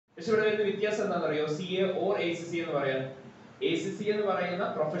പക്ഷെ ഇവിടെ വരുന്ന വ്യത്യാസം എന്താണെന്ന് അറിയോ? CA or ACC എന്ന് പറയാൻ. ACC എന്ന് പറയുന്ന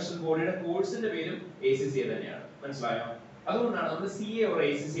പ്രൊഫഷണൽ ബോഡിയുടെ കോഴ്സിന്റെ പേരും ACC തന്നെയാണ്. മനസ്സിലായോ? അതുകൊണ്ടാണ് നമ്മൾ CA or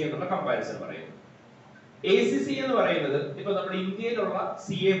ACC എന്നുള്ള കമ്പാരിസൺ പറയുന്നത്. ACC എന്ന് പറയുന്നത് ഇപ്പൊ നമ്മുടെ ഇന്ത്യയിലുള്ള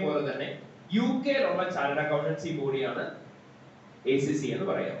CA പോലെ തന്നെ UK-യിലുള്ള ചാർട്ടേഡ് അക്കൗണ്ടൻസി ബോഡിയാണ് ACC എന്ന്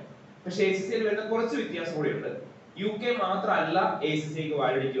പറയാം. പക്ഷെ ACC-യിൽ വരുന്ന കുറച്ച് വ്യത്യാസം കൂടിയുണ്ട്. UK മാത്രമല്ല ACC-ക്ക്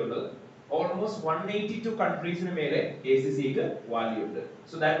വാലിഡിറ്റി ഉള്ളത്. Almost 182 countries-ന് മേലെ ACC-ക്ക് വാല്യൂ ഉണ്ട്.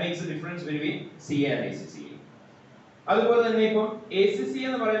 So that makes a difference between CA and ACC. അതുപോലെ തന്നെ ഇപ്പം ACC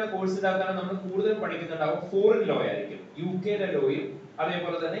എന്ന് പറയുന്ന കോഴ്സിന്റെ അകത്താണ് നമ്മൾ കൂടുതൽ പഠിക്കുന്നുണ്ടാവും ഫോറിൻ ലോ ആയിരിക്കും. UK-യിലെ ലോയും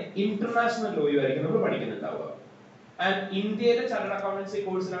അതേപോലെ തന്നെ ഇന്റർനാഷണൽ ലോയും ആയിരിക്കും നമ്മൾ പഠിക്കുന്നുണ്ടാവുക. ആൻഡ് ഇന്ത്യയിലെ ചാർട്ടേഡ് അക്കൗണ്ടൻസി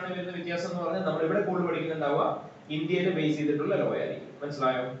കോഴ്സിലാണ് വരുന്ന വ്യത്യാസം എന്ന് പറഞ്ഞാൽ നമ്മൾ ഇവിടെ കൂടുതൽ പഠിക്കുന്നുണ്ടാവുക ഇന്ത്യയിൽ ബേസ് ചെയ്തിട്ടുള്ള ലോ ആയിരിക്കും.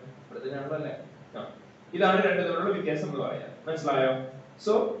 മനസ്സിലായോ? ഇവിടെ തന്നെയാണല്ലേ. ഇതാണ് രണ്ടു തമ്മിലുള്ള വ്യത്യാസം എന്ന് പറയാം. മനസ്സിലായോ?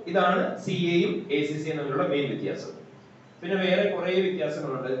 സോ ഇതാണ് CA-യും ACC-യും തമ്മിലുള്ള മെയിൻ വ്യത്യാസം. പിന്നെ വേറെ കുറെ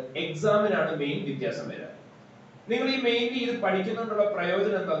വ്യത്യാസങ്ങളുണ്ട്. എക്സാമിനാണ് മെയിൻ വ്യത്യാസം വരിക. നിങ്ങൾ ഈ മെയിൻലി ഇത് പഠിക്കുന്നതുകൊണ്ടുള്ള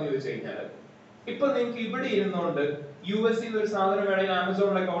പ്രയോജനം എന്താണെന്ന് ചോദിച്ചു കഴിഞ്ഞാൽ, ഇപ്പൊ നിങ്ങൾക്ക് ഇവിടെ ഇരുന്നുകൊണ്ട് US-ൽ ഒരു സാധനം വേണമെങ്കിൽ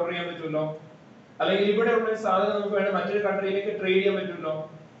ആമസോണിലൊക്കെ ഓർഡർ ചെയ്യാൻ പറ്റുമല്ലോ. അല്ലെങ്കിൽ ഇവിടെ ഉള്ള ഒരു സാധനം നമുക്ക് വേണമെങ്കിൽ മറ്റൊരു കൺട്രിയിലേക്ക് ട്രേഡ് ചെയ്യാൻ പറ്റുമല്ലോ.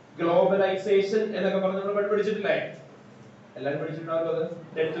 ഗ്ലോബലൈസേഷൻ എന്നൊക്കെ പറഞ്ഞ് നമ്മൾ പഠിച്ചിട്ടില്ലേ? എല്ലാവരും പഠിച്ചിട്ടുണ്ടാവല്ലോ അത്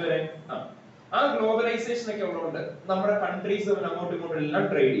 10th വരെ. ആ ഗ്ലോബലൈസേഷൻ ഒക്കെ ഉള്ളതുകൊണ്ട് നമ്മുടെ കൺട്രീസ് തമ്മിൽ അങ്ങോട്ടും ഇങ്ങോട്ടും എല്ലാം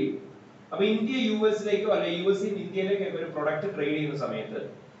ട്രേഡ് ചെയ്യും. അപ്പൊ ഇന്ത്യ US-ലേക്കോ അല്ലെങ്കിൽ US-ൽ നിന്ന് ഇന്ത്യയിലേക്കോ ഒരു പ്രൊഡക്റ്റ് ട്രേഡ് ചെയ്യുന്ന സമയത്ത്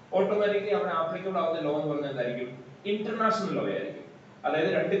ഓട്ടോമാറ്റിക്കലി അവിടെ ആപ്ലിക്കബിൾ ആവുന്ന ലോ എന്ന് പറഞ്ഞാൽ എന്തായിരിക്കും? ഇന്റർനാഷണൽ ലോ ആയിരിക്കും. അതായത്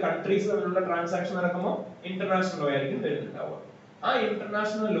രണ്ട് കൺട്രീസ് തമ്മിലുള്ള ട്രാൻസാക്ഷൻ നടക്കുമ്പോൾ ഇന്റർനാഷണൽ ലോ ആയിരിക്കും വരുന്നുണ്ടാവുക. ആ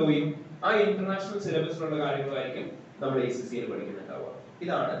ഇന്റർനാഷണൽ ലോയും ആ ഇന്റർനാഷണൽ സിലബസിലുള്ള കാര്യങ്ങളായിരിക്കും നമ്മൾ ACC-യിൽ പഠിക്കുന്നുണ്ടാവുക.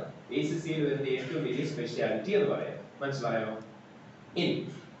 ഇതാണ് ACC-യിൽ വരുന്ന ഏറ്റവും വലിയ സ്പെഷ്യാലിറ്റി എന്ന് പറയാം. മനസ്സിലായോ? ഇനി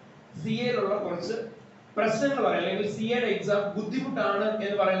CA-യിലുള്ള കുറച്ച് പ്രശ്നങ്ങൾ പറയാം. അല്ലെങ്കിൽ CA-യുടെ എക്സാം ബുദ്ധിമുട്ടാണ്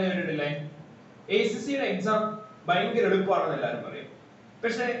എന്ന് പറയുന്നത് കേട്ടിട്ടില്ലേ? ACC-യുടെ എക്സാം ഭയങ്കര എളുപ്പമാണെന്ന് എല്ലാവരും പറയും.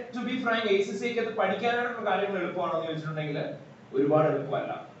 പക്ഷേ ടു ബി ഫ്രാങ്ക് ACC-ക്ക് അത് പഠിക്കാനായിട്ടുള്ള കാര്യങ്ങൾ എളുപ്പമാണെന്ന് ചോദിച്ചിട്ടുണ്ടെങ്കിൽ ഒരുപാട്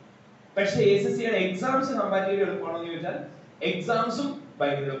എളുപ്പമല്ല. പക്ഷേ ACC-യുടെ എക്സാംസ് കമ്പാരിറ്റീവ്ലി എളുപ്പമാണെന്ന് ചോദിച്ചാൽ എക്സാംസും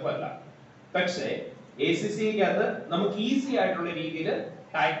ഭയങ്കര എളുപ്പമല്ല. പക്ഷേ ACC-ക്കകത്ത് നമുക്ക് ഈസി ആയിട്ടുള്ള രീതിയിൽ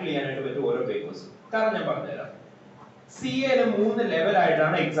ടാക്കിൾ ചെയ്യാനായിട്ട് പറ്റും ഓരോ പേപ്പേഴ്സും. കാരണം ഞാൻ പറഞ്ഞുതരാം. CA-യിലെ 3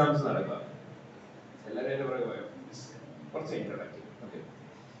 ലെവലായിട്ടാണ് എക്സാംസ് നടക്കുക. എല്ലാവരും പറയുമോ? കുറച്ച് ഇൻട്രൊഡക്റ്റീവ്. ഓക്കെ.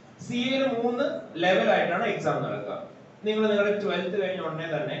 CA-യിലെ 3 ലെവലായിട്ടാണ് എക്സാം നടക്കുക. നിങ്ങൾ നിങ്ങളുടെ 12th കഴിഞ്ഞ ഉടനെ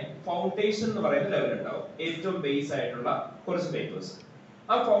തന്നെ ഫൗണ്ടേഷൻ എന്ന് പറയുന്ന ലെവൽ ഉണ്ടാവും. ഏറ്റവും ബേസ് ആയിട്ടുള്ള കുറച്ച് പേപ്പേഴ്സ്.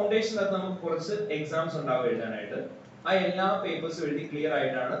 ആ ഫൗണ്ടേഷനകത്ത് നമുക്ക് കുറച്ച് എക്സാംസ് ഉണ്ടാവും എഴുതാനായിട്ട്. ആ എല്ലാ പേപ്പേഴ്സും എഴുതി ക്ലിയർ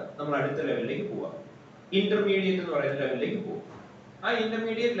ആയിട്ടാണ് നമ്മൾ അടുത്ത ലെവലിലേക്ക് പോവുക. ഇന്റർമീഡിയറ്റ് എന്ന് പറയുന്ന ലെവലിലേക്ക് പോകും. ആ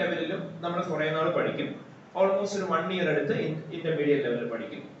ഇന്റർമീഡിയറ്റ് ലെവലിലും നമ്മൾ കുറെ നാൾ പഠിക്കും. ഓൾമോസ്റ്റ് ഒരു 1 ഇയർ എടുത്ത് ഇന്റർമീഡിയറ്റ് ലെവലിൽ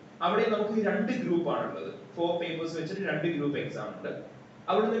പഠിക്കും. അവിടെ നമുക്ക് 2 ഗ്രൂപ്പ് ആണുള്ളത്. 4 പേപ്പേഴ്സ് വെച്ചിട്ട് 2 ഗ്രൂപ്പ് എക്സാം ഉണ്ട്.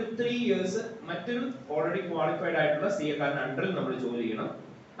 അവിടുന്ന് ഒരു 3 ഇയേഴ്സ് മറ്റൊരു ഓൾറെഡി ക്വാളിഫൈഡ് ആയിട്ടുള്ള CA-കാരന്റെ അണ്ടറിൽ നമ്മൾ ജോലി ചെയ്യണം.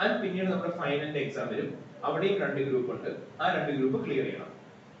 ആൻഡ് പിന്നീട് നമ്മുടെ ഫൈനലിന്റെ എക്സാം വരും. അവിടെയും 2 ഗ്രൂപ്പ് ഉണ്ട്. ആ 2 ഗ്രൂപ്പ് ക്ലിയർ ചെയ്യണം.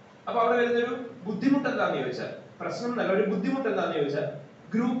 അപ്പൊ അവിടെ വരുന്നൊരു ബുദ്ധിമുട്ട് എന്താന്ന് ചോദിച്ചാൽ, പ്രശ്നം നല്ല ഒരു ബുദ്ധിമുട്ട് എന്താന്ന് ചോദിച്ചാൽ,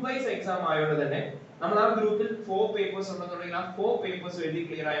 ഗ്രൂപ്പ് വൈസ് എക്സാം ആയതുകൊണ്ട് തന്നെ നമ്മൾ ആ ഗ്രൂപ്പിൽ 4 പേപ്പേഴ്സ് ഉണ്ടെന്നുണ്ടെങ്കിൽ ആ 4 പേപ്പേഴ്സ് എഴുതി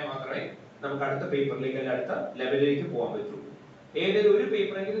ക്ലിയർ ആയാൽ മാത്രമേ നമുക്ക് അടുത്ത പേപ്പറിലേക്ക് അല്ലെങ്കിൽ അടുത്ത ലെവലിലേക്ക് പോകാൻ പറ്റുള്ളൂ. ഏതെങ്കിലും ഒരു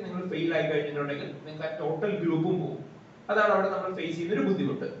പേപ്പറെങ്കിലും നിങ്ങൾ ഫെയിൽ ആയി കഴിഞ്ഞിട്ടുണ്ടെങ്കിൽ നിങ്ങൾക്ക് ആ ടോട്ടൽ ഗ്രൂപ്പും പോകും. അതാണ് അവിടെ നമ്മൾ ഫേസ് ചെയ്യുന്ന ഒരു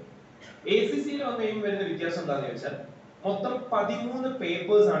ബുദ്ധിമുട്ട്. ACC-യിൽ വന്നു കഴിയുമ്പോൾ വരുന്ന വ്യത്യാസം എന്താണെന്ന് ചോദിച്ചാൽ, മൊത്തം 13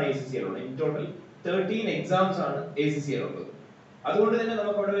 പേപ്പേഴ്സ് ആണ് ACC-യിലുള്ളത്. ഇൻ ടോട്ടൽ 13 എക്സാംസ് ആണ് ACC-യിലുള്ളത്. അതുകൊണ്ട് തന്നെ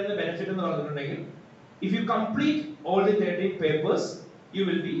നമുക്ക് അവിടെ വരുന്ന ബെനിഫിറ്റ് എന്ന് പറഞ്ഞിട്ടുണ്ടെങ്കിൽ, if you complete all the 13 papers you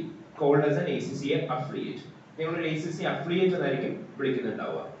will be called as an ACC affiliate. നിങ്ങളൊരു ACC അഫിലിയേറ്റ് എന്നായിരിക്കും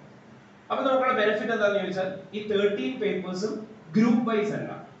വിളിക്കുന്നുണ്ടാവുക. അപ്പൊ നമുക്കുള്ള ബെനിഫിറ്റ് എന്താണെന്ന് ചോദിച്ചാൽ, ഈ 13 പേപ്പേഴ്സും ഗ്രൂപ്പ് വൈസ്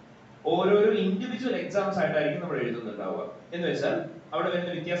അല്ല, ഓരോരോ ഇൻഡിവിജ്വൽ എക്സാംസ് ആയിട്ടായിരിക്കും നമ്മൾ എഴുതുന്നുണ്ടാവുക. എന്ന് വെച്ചാൽ അവിടെ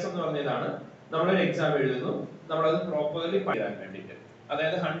വരുന്ന വ്യത്യാസം എന്ന് പറഞ്ഞതാണ്, നമ്മളൊരു എക്സാം എഴുതുന്നു, നമ്മളത് പ്രോപ്പർലി പഠിക്കാൻ വേണ്ടിയിട്ട്.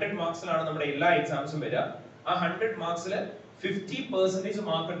 അതായത് 100 മാർക്സിലാണ് നമ്മുടെ എല്ലാ എക്സാംസും വരിക. ആ 100 മാർക്സിൽ 50%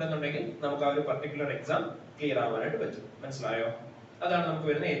 മാർക്ക് ഉണ്ടെന്നുണ്ടെങ്കിൽ നമുക്ക് ആ ഒരു പർട്ടിക്കുലർ എക്സാം ക്ലിയർ ആവാനായിട്ട് പറ്റും. മനസ്സിലായോ? അതാണ് നമുക്ക്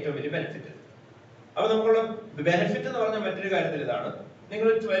വരുന്ന ഏറ്റവും വലിയ ബെനിഫിറ്റ്. അപ്പൊ നമുക്കുള്ള ബെനിഫിറ്റ് എന്ന് പറഞ്ഞ മറ്റൊരു കാര്യത്തിൽ ഇതാണ്, നിങ്ങൾ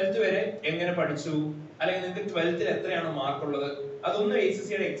 12th വരെ എങ്ങനെ പഠിച്ചു, അല്ലെങ്കിൽ നിങ്ങൾക്ക് 12th എത്രയാണ് മാർക്ക് ഉള്ളത്, അതൊന്നും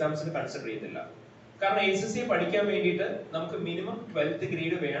ACC-യുടെ എക്സാംസിന് കൺസിഡർ ചെയ്യുന്നില്ല. കാരണം ACC പഠിക്കാൻ വേണ്ടിയിട്ട് നമുക്ക് മിനിമം 12th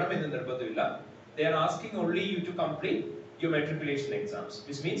ഗ്രേഡ് വേണമെന്ന് നിർബന്ധമില്ല. They are asking only you to complete your matriculation exams,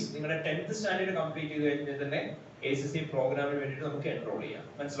 which means നിങ്ങളുടെ 10th സ്റ്റാൻഡേർഡ് കംപ്ലീറ്റ് ചെയ്ത് കഴിഞ്ഞാൽ തന്നെ ACC പ്രോഗ്രാമിന് വേണ്ടിയിട്ട് നമുക്ക് എൻറോൾ ചെയ്യാം.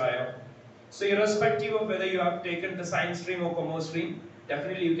 മനസ്സിലായോ? So irrespective of whether you have taken the science stream or commerce stream,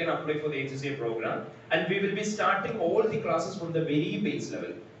 definitely you can apply for the ACC program, and we will be starting all the classes from the very base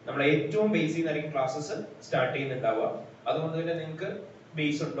level. നമ്മൾ ഏറ്റവും ബേസിൽ നിന്നായിരിക്കും classes start ചെയ്യുന്നുണ്ടാവുക. അതുകൊണ്ട് തന്നെ നിങ്ങൾക്ക്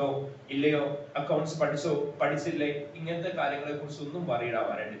base ഉണ്ടോ ഇല്ലയോ, accounts പഠിച്ചോ പഠിച്ചില്ലേ, ഇങ്ങനത്തെ കാര്യങ്ങളെ കുറിച്ച് ഒന്നും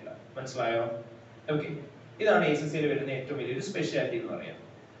പറയിടാവാനായിട്ടില്ല. മനസ്സിലായോ? ഓക്കെ. ഇതാണ് ACC-യിൽ വരുന്ന ഏറ്റവും വലിയൊരു സ്പെഷ്യാലിറ്റി എന്ന് പറയാം.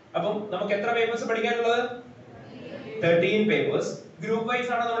 അപ്പം നമുക്ക് എത്ര പേപ്പേഴ്സ് പഠിക്കാനുള്ളത്? 13 പേപ്പേഴ്സ്. ഗ്രൂപ്പ് വൈസ്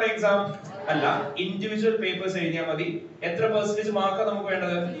ആണ് നമ്മുടെ എക്സാം അല്ല, ഇൻഡിവിജ്വൽ പേപ്പേഴ്സ് എഴുതിയാൽ മതി. എത്ര പെർസെന്റേജ് മാർക്ക് നമുക്ക്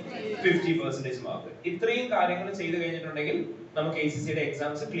വേണ്ടത്? 50% മാർക്ക്. ഇത്രയും കാര്യങ്ങൾ ചെയ്തു കഴിഞ്ഞിട്ടുണ്ടെങ്കിൽ നമുക്ക് ACCയുടെ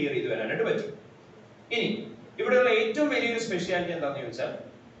എക്സാംസ് ക്ലിയർ ചെയ്ത് വരാനായിട്ട് പറ്റും. ഇനി ഇവിടെയുള്ള ഏറ്റവും വലിയൊരു സ്പെഷ്യാലിറ്റി എന്താണെന്ന് ചോദിച്ചാൽ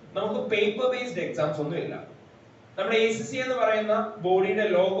നമുക്ക് പേപ്പർ ബേസ്ഡ് എക്സാംസ് ഒന്നും ഇല്ല. നമ്മുടെ ACC എന്ന് പറയുന്ന ബോഡിയുടെ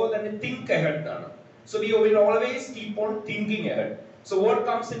ലോഗോ തന്നെ തിങ്ക് അഹെഡ് ആണ്. So we will always keep on thinking ahead. So what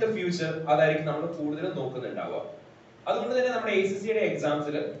comes in the future അതായിരിക്കും നമ്മൾ കൂടുതൽ നോക്കുന്നുണ്ടാവുക. അതുകൊണ്ട് തന്നെ നമ്മുടെ ACCയുടെ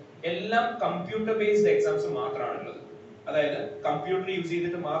എക്സാംസിൽ എല്ലാം കമ്പ്യൂട്ടർ ബേസ്ഡ് എക്സാംസ് മാത്രമാണുള്ളത്. അതായത് കമ്പ്യൂട്ടർ യൂസ്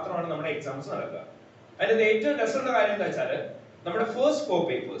ചെയ്തിട്ട് മാത്രമാണ് നമ്മുടെ എക്സാംസ് നടക്കുക. അതിന്റെ ഏറ്റവും രസമുള്ള കാര്യം എന്താ വെച്ചാൽ നമ്മുടെ ഫസ്റ്റ് 4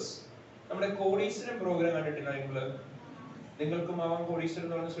 പേപ്പേഴ്സ് നമ്മുടെ കോടീശ്വരൻ പ്രോഗ്രാം കണ്ടിട്ടില്ല നിങ്ങൾക്കും ആവാം കോടീശ്വരൻ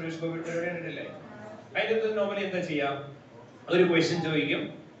എന്ന് പറഞ്ഞ സുരേഷ് ഗോപി പരിപാടി കണ്ടിട്ടില്ലേ? അതിന്റെ നോർമലി എന്താ ചെയ്യാം, ഒരു ക്വസ്റ്റ്യൻ ചോദിക്കും,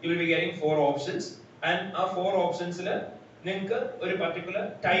 you will be getting 4 options and ആ 4 ഓപ്ഷൻസിൽ നിങ്ങൾക്ക് ഒരു പർട്ടിക്കുലർ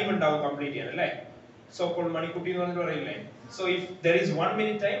ടൈം ഉണ്ടാവും കംപ്ലീറ്റ് ചെയ്യാൻ അല്ലേ? സോ കോൾഡ് മണിക്കുട്ടി എന്ന് പറഞ്ഞിട്ട് പറയില്ലേ? So if there is 1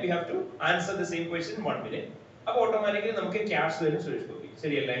 minute time we have to answer the same question in 1 minute. അപ്പോൾ ഓട്ടോമാറ്റിക്കലി നമുക്ക് ക്യാഷ് തരും സുരേഷ് ഗോപി,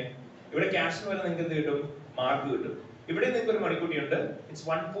 ശരിയല്ലേ? ഇവിടെ ക്യാഷിന് വരെ നിങ്ങൾക്ക് എന്ത് കിട്ടും? മാർക്ക് കിട്ടും. ഇവിടെ നിങ്ങൾക്ക് ഒരു മണിക്കൂട്ടി ഉണ്ട്, it's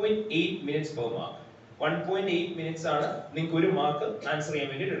 1.8 minutes per mark. 1.8 minutes ആണ് നിങ്ങൾക്ക് ഒരു മാർക്ക് ആൻസർ ചെയ്യാൻ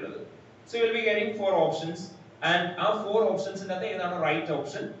വേണ്ടിയിട്ടുള്ളത്. So you will be getting 4 options and ആ 4 ഓപ്ഷൻസിന്റെ അകത്ത് ഏതാണ് റൈറ്റ്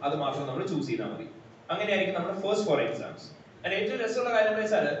ഓപ്ഷൻ അത് മാത്രം നമ്മൾ ചൂസ് ചെയ്താൽ മതി. അങ്ങനെയായിരിക്കും നമ്മുടെ ഫസ്റ്റ് 4 എക്സാംസ്. ആൻഡ് ഏറ്റവും രസമുള്ള കാര്യം എന്താ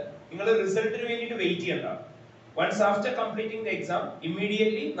വെച്ചാൽ നിങ്ങൾ റിസൾട്ടിന് വേണ്ടിയിട്ട് വെയിറ്റ് ചെയ്യണ്ട. Once after completing the exam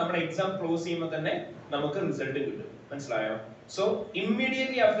immediately നമ്മുടെ എക്സാം ക്ലോസ് ചെയ്യുമ്പോൾ തന്നെ നമുക്ക് റിസൾട്ട് കിട്ടും. മനസ്സിലായോ? So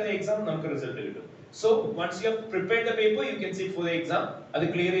immediately after the exam നമുക്ക് റിസൾട്ട് കിട്ടും. So once you have prepared the paper you can sit for the exam. അത്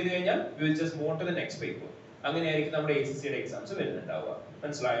ക്ലിയർ ചെയ്ത് കഴിഞ്ഞാൽ you will just move to the next paper. അങ്ങനെയായിരിക്കും നമ്മുടെ ACCയുടെ എക്സാംസ് വരുന്നുണ്ടാവുക.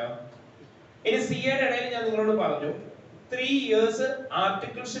 മനസ്സിലായോ? ഇനി CAയുടെ ഇടയിൽ ഞാൻ നിങ്ങളോട് പറഞ്ഞു 3 years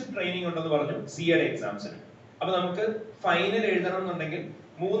ആർട്ടിക്കിൾഷിപ്പ് ട്രെയിനിങ് ഉണ്ടെന്ന് പറഞ്ഞു CAയുടെ എക്സാംസിന്. അപ്പൊ നമുക്ക് ഫൈനൽ എഴുതണം എന്നുണ്ടെങ്കിൽ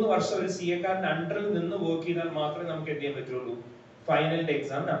 3 വർഷം ഒരു CAക്കാരൻ അണ്ടറിൽ നിന്ന് വർക്ക് ചെയ്താൽ മാത്രമേ നമുക്ക് എന്ത് ചെയ്യാൻ പറ്റുള്ളൂ? ഫൈനലിന്റെ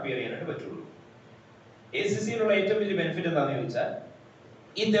എക്സാമിന് അപ്പിയർ ചെയ്യാനായിട്ട് പറ്റുള്ളൂ. ACCയിലുള്ള ഏറ്റവും വലിയ ബെനിഫിറ്റ് എന്താണെന്ന് ചോദിച്ചാൽ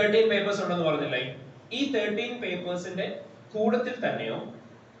ഈ 13 പേപ്പേഴ്സ് ഉണ്ടെന്ന് പറഞ്ഞില്ലേ, ഈ 13 പേപ്പേഴ്സിന്റെ കൂടത്തിൽ തന്നെയോ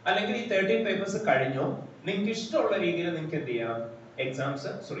അല്ലെങ്കിൽ ഈ 13 പേപ്പേഴ്സ് കഴിഞ്ഞോ നിങ്ങൾക്ക് ഇഷ്ടമുള്ള രീതിയിൽ നിങ്ങൾക്ക് എന്ത് ചെയ്യാം?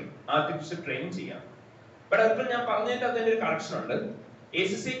 ആർട്ടിക്കിൾഷിപ്പ് ട്രെയിനിങ് ചെയ്യാം. ബട്ട് അതിപ്പോൾ ഞാൻ പറഞ്ഞതിന്റെ അതിന്റെ ഒരു കറക്ഷൻ ഉണ്ട്.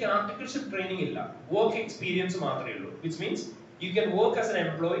 ACCക്ക് ആർട്ടിക്കിൾഷിപ്പ് ട്രെയിനിങ് ഇല്ല, വർക്ക് എക്സ്പീരിയൻസ് മാത്രമേ ഉള്ളൂ. Which means you can work as an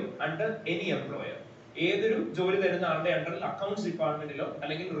employee under any employer. ഏതൊരു ജോലി തരുന്ന ആളുടെ അണ്ടറിൽ അക്കൗണ്ട്സ് ഡിപ്പാർട്ട്മെന്റിലോ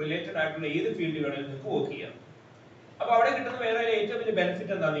അല്ലെങ്കിൽ റിലേറ്റഡ് ആയിട്ടുള്ള ഏത് ഫീൽഡുകളിൽ നിങ്ങൾക്ക് വർക്ക് ചെയ്യാം. അപ്പൊ അവിടെ കിട്ടുന്ന വേറെ ഏറ്റവും വലിയ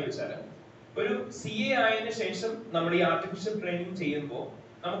ബെനിഫിറ്റ് എന്താണെന്ന് ചോദിച്ചാൽ ഒരു CA ആയതിനു ശേഷം നമ്മൾ ഈ ആർട്ടിക്കിൾഷിപ്പ് ട്രെയിനിങ് ചെയ്യുമ്പോൾ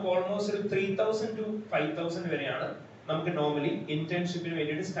നമുക്ക് ഓൾമോസ്റ്റ് ഒരു 3000 to 5000 വരെയാണ് നമുക്ക് നോർമലി ഇന്റേൺഷിപ്പിന്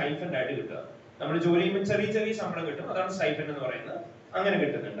വേണ്ടിയിട്ട് സ്റ്റൈഫൻഡ് ആയിട്ട് കിട്ടുക. നമ്മൾ ജോലി ചെയ്യുമ്പോൾ ചെറിയ ചെറിയ ശമ്പളം കിട്ടും, അതാണ് സ്റ്റൈഫൻഡ് എന്ന് പറയുന്നത്. അങ്ങനെ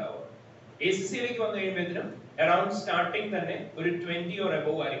കിട്ടുന്നുണ്ടാവുക. ACCയിലേക്ക് വന്നു കഴിയുമ്പോഴത്തേനും അറൌണ്ട് സ്റ്റാർട്ടിങ് തന്നെ ഒരു 20 or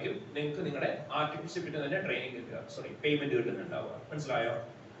above ആയിരിക്കും നിങ്ങൾക്ക് നിങ്ങളുടെ ആർട്ടിക്കിൾഷിപ്പിന് തന്നെ ട്രെയിനിങ് കിട്ടുക, പേയ്മെന്റ് കിട്ടുന്നുണ്ടാവുക. മനസ്സിലായോ?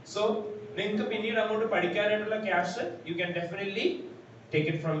 സോ നിങ്ങൾക്ക് പിന്നീട് അങ്ങോട്ട് പഠിക്കാനായിട്ടുള്ള cash you can definitely take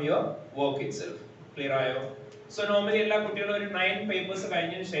it from your work itself. Clear ആയോ? സോ നോർമലി എല്ലാ കുട്ടികളും ഒരു 9 പേപ്പേഴ്സ്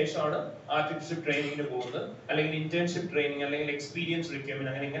കഴിഞ്ഞതിന് ശേഷമാണ് ആർട്ടിക്കിൾഷിപ്പ് ട്രെയിനിങ്ങിന് പോകുന്നത്, അല്ലെങ്കിൽ ഇന്റേൺഷിപ്പ് ട്രെയിനിങ് അല്ലെങ്കിൽ എക്സ്പീരിയൻസ്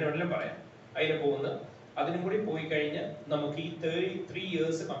റിക്വയർമെന്റ് അങ്ങനെ എങ്ങനെ വേണമെങ്കിലും പറയാം, അതിന് പോകുന്നത്. അതിനും കൂടി പോയി കഴിഞ്ഞ് നമുക്ക് ഈ 3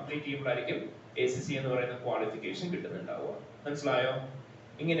 years കംപ്ലീറ്റ് ചെയ്യുമ്പോഴായിരിക്കും ACC എന്ന് പറയുന്ന ക്വാളിഫിക്കേഷൻ കിട്ടുന്നുണ്ടാവുക. മനസ്സിലായോ?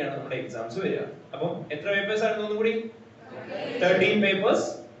 ഇങ്ങനെയാണ് നമ്മുടെ എക്സാംസ് വരിക. അപ്പം എത്ര പേപ്പേഴ്സ് ആയിരുന്നു ഒന്നും കൂടി? 13 പേപ്പേഴ്സ്.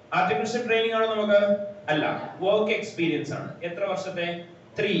 ആർട്ടിക്കിൾഷിപ്പ് ട്രെയിനിങ് ആണോ നമുക്ക്? അല്ല, വർക്ക് എക്സ്പീരിയൻസ് ആണ്. എത്ര വർഷത്തെ?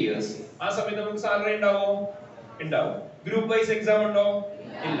 3 years. ആ സമയത്ത് നമുക്ക് സാലറി ഉണ്ടാവോ? ഉണ്ടാവും. ഗ്രൂപ്പ് വൈസ് എക്സാം ഉണ്ടോ?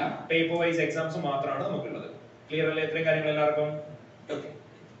 ഇല്ല. പേപ്പർ വൈസ് എക്സാംസ് മാത്രമാണ് നമുക്കുള്ളത്. ക്ലിയർ അല്ലേ? ഇത്രയും കാര്യങ്ങൾ എല്ലാവർക്കും? ഓക്കെ.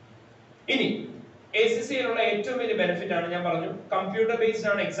 ഇനി ACCയിലുള്ള ഏറ്റവും വലിയ ബെനിഫിറ്റ് ആണ് ഞാൻ പറഞ്ഞു കമ്പ്യൂട്ടർ ബേസ്ഡ്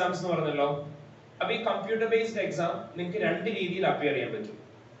ആണ് എക്സാംസ് എന്ന് പറഞ്ഞല്ലോ. അപ്പൊ ഈ കമ്പ്യൂട്ടർ ബേസ്ഡ് എക്സാം നിങ്ങൾക്ക് 2 രീതിയിൽ അപ്പിയർ ചെയ്യാൻ പറ്റും.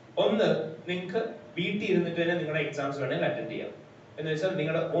 ഒന്ന്, നിങ്ങൾക്ക് വീട്ടിൽ ഇരുന്നിട്ട് തന്നെ നിങ്ങളുടെ എക്സാംസ് വേണമെങ്കിൽ അറ്റൻഡ് ചെയ്യാം. എന്ന് വെച്ചാൽ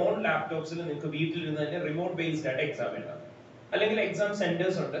നിങ്ങളുടെ ഓൺ ലാപ്ടോപ്സിൽ നിങ്ങൾക്ക് വീട്ടിൽ ഇരുന്ന് തന്നെ റിമോട്ട് ബേസ്ഡ് ആയിട്ട് എക്സാം എഴുതാം. അല്ലെങ്കിൽ എക്സാം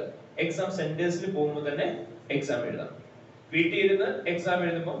സെന്റേഴ്സ് ഉണ്ട്, എക്സാം സെന്റേഴ്സിൽ പോകുമ്പോൾ തന്നെ എക്സാം എഴുതാം. വീട്ടിൽ ഇരുന്ന് എക്സാം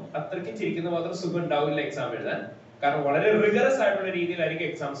എഴുതുമ്പോൾ അത്രയ്ക്ക് ചിരിക്കുന്ന മാത്രം സുഖം ഉണ്ടാവില്ല എക്സാം എഴുതാൻ. കാരണം വളരെ റിഗറസ് ആയിട്ടുള്ള രീതിയിലായിരിക്കും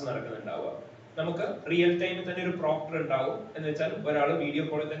എക്സാംസ് നടക്കുന്നുണ്ടാവുക. നമുക്ക് റിയൽ ടൈമിൽ തന്നെ ഒരു പ്രോക്ടർ ഉണ്ടാവും, എന്ന് വെച്ചാൽ ഒരാൾ വീഡിയോ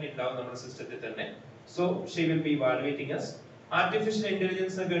കോളിൽ തന്നെ ഉണ്ടാവും നമ്മുടെ സിസ്റ്റത്തിൽ തന്നെ. So she will be evaluating us. Artificial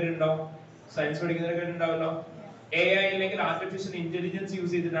intelligence കേട്ടിട്ടുണ്ടാവും, സയൻസ് പഠിക്കുന്നവരെ കേട്ടിട്ടുണ്ടാവല്ലോ. AI അല്ലെങ്കിൽ ആർട്ടിഫിഷ്യൽ ഇന്റലിജൻസ്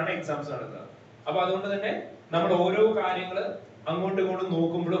യൂസ് ചെയ്തിട്ടാണ് എക്സാംസ് നടത്തുന്നത്. അപ്പൊ അതുകൊണ്ട് തന്നെ നമ്മൾ ഓരോ കാര്യങ്ങൾ അങ്ങോട്ടും ഇങ്ങോട്ടും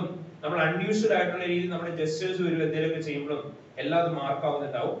നോക്കുമ്പോഴും നമ്മൾ അൺയൂഷ്വൽ ആയിട്ടുള്ള രീതിയിൽ നമ്മുടെ ജസ്റ്റേഴ്സ് വരും എന്തെങ്കിലുമൊക്കെ ചെയ്യുമ്പോഴും എല്ലാം അത് മാർക്ക്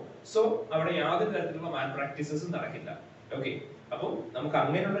ആവുന്നുണ്ടാവും. സോ അവിടെ യാതൊരു തരത്തിലുള്ള മാൻ പ്രാക്ടീസസും നടക്കില്ല. ഓക്കെ, അപ്പൊ നമുക്ക്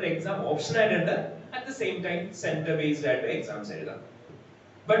അങ്ങനെയുള്ള ഒരു എക്സാം ഓപ്ഷൻ ആയിട്ടുണ്ട്. At the same time centre based ആയിട്ട് എക്സാംസ് എഴുതാം.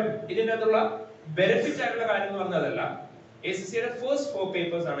 ബട്ട് ഇതിന്റെ അകത്തുള്ള ബെനിഫിറ്റ് ആയിട്ടുള്ള കാര്യം എന്ന് പറഞ്ഞതല്ല, ACC യുടെ first 4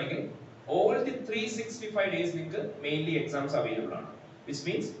 papers ആണെങ്കിൽ all the 365 days നിങ്ങൾക്ക് mainly exams available ആണ്. Which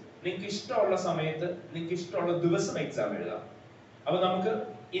means നിങ്ങൾക്ക് ഇഷ്ടമുള്ള സമയത്ത് നിങ്ങൾക്ക് ഇഷ്ടമുള്ള ദിവസം എക്സാം എഴുതാം. അപ്പോൾ നമുക്ക്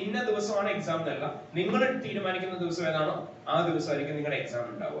ഇന്ന ദിവസമാണ് എക്സാം എന്നല്ല, നിങ്ങൾ തീരുമാനിക്കുന്ന ദിവസം ഏതാണോ ആ ദിവസമായിരിക്കും നിങ്ങളുടെ എക്സാം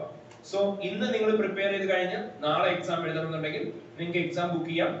ഉണ്ടാവുക. സോ ഇന്ന് നിങ്ങൾ പ്രിപ്പയർ ചെയ്ത് കഴിഞ്ഞ് നാളെ എക്സാം എഴുതണമെന്നുണ്ടെങ്കിൽ നിങ്ങൾക്ക് എക്സാം ബുക്ക്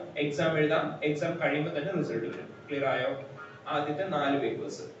ചെയ്യാം, എക്സാം എഴുതാം, എക്സാം കഴിയുമ്പോൾ തന്നെ റിസൾട്ട് വരും. ക്ലിയർ ആയോ? ആദ്യത്തെ 4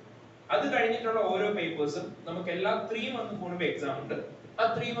 പേപ്പേഴ്സ്. അത് കഴിഞ്ഞിട്ടുള്ള ഓരോ പേപ്പേഴ്സും നമുക്ക് എല്ലാ 3 മന്ത് കൂടുമ്പോൾ എക്സാം ഉണ്ട്. ആ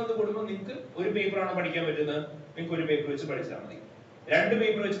 3 മന്ത് കൂടുമ്പോൾ നിങ്ങൾക്ക് ഒരു പേപ്പറാണോ പഠിക്കാൻ പറ്റുന്നത്, നിങ്ങൾക്ക് ഒരു പേപ്പർ വെച്ച് പഠിച്ചാൽ മതി. 2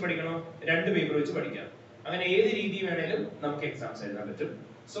 പേപ്പർ വെച്ച് പഠിക്കണോ, 2 പേപ്പർ വെച്ച് പഠിക്കാം. അങ്ങനെ ഏത് രീതി വേണേലും നമുക്ക് എക്സാംസ് എഴുതാൻ പറ്റും.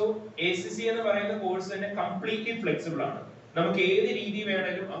 സോ ACC എന്ന് പറയുന്ന കോഴ്സ് തന്നെ കംപ്ലീറ്റ്ലി ഫ്ലെക്സിബിൾ ആണ്. നമുക്ക് ഏത് രീതി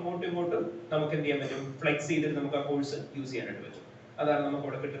വേണേലും അങ്ങോട്ടും ഇങ്ങോട്ടും നമുക്ക് എന്ത് ചെയ്യാൻ പറ്റും, ഫ്ലെക്സ് ചെയ്തിട്ട് നമുക്ക് ആ കോഴ്സ് യൂസ് ചെയ്യാനായിട്ട് പറ്റും. അതാണ് നമുക്ക്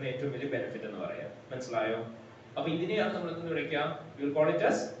അവിടെ കിട്ടുന്ന ഏറ്റവും വലിയ ബെനിഫിറ്റ് എന്ന് പറയാം. മനസ്സിലായോ? അപ്പൊ ഇതിനെയാണ് നമ്മൾ എന്തെന്ന് വിളിക്കുക, you will call it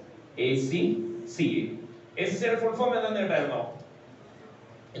as ACCA. ACC യുടെ ഫുൾ ഫോം എന്താണെന്ന് കേട്ടായിരുന്നോ?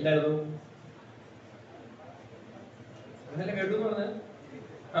 എന്തായിരുന്നു? എന്തെല്ലാം കേട്ടു എന്ന് പറഞ്ഞത്?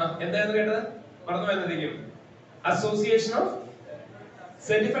 എന്തായിരുന്നു കേട്ടത്? മറന്നു എന്നതിരിക്കും. Association of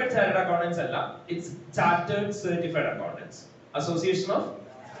certified chartered accountants അല്ല, it's chartered certified accountants. Association of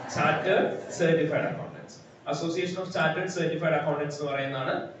chartered certified accountants. Association of chartered certified accountants എന്ന്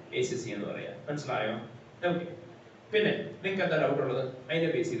പറയുന്നതാണ് ACC എന്ന് പറയാം. മനസ്സിലായോ? ഓക്കെ. പിന്നെ നിങ്ങൾക്ക് എന്താ ഡൗട്ട് ഉള്ളത്? അതിനെ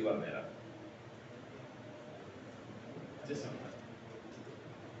ബേസ് ചെയ്ത് പറഞ്ഞുതരാം.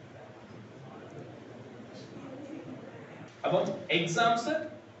 അപ്പം എക്സാംസ്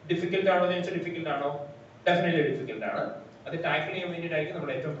ഡിഫിക്കൽട്ട് ആണോ എന്ന് ചോദിച്ചാൽ ഡിഫിക്കൽട്ട് ആണോ? ഡെഫിനറ്റ്ലി ഡിഫിക്കൽട്ട് ആണ്. അത് ടാക്കിൾ ചെയ്യാൻ വേണ്ടിയിട്ടായിരിക്കും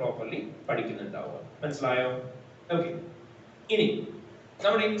നമ്മൾ ഏറ്റവും പ്രോപ്പർലി പഠിക്കുന്നുണ്ടാവുക. മനസ്സിലായോ? ഓക്കെ. ഇനി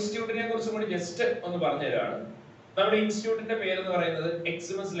നമ്മുടെ ഇൻസ്റ്റിറ്റ്യൂട്ടിനെ കുറിച്ചും കൂടി ജസ്റ്റ് ഒന്ന് പറഞ്ഞു തരാണ്. നമ്മുടെ ഇൻസ്റ്റിറ്റ്യൂട്ടിന്റെ പേരെന്ന് പറയുന്നത്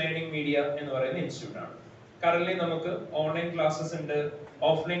എക്സിമസ് ലേണിംഗ് മീഡിയ എന്ന് പറയുന്ന ഇൻസ്റ്റിറ്റ്യൂട്ട് ആണ്. കറന്റ് നമുക്ക് ഓൺലൈൻ ക്ലാസ്സസ് ഉണ്ട്,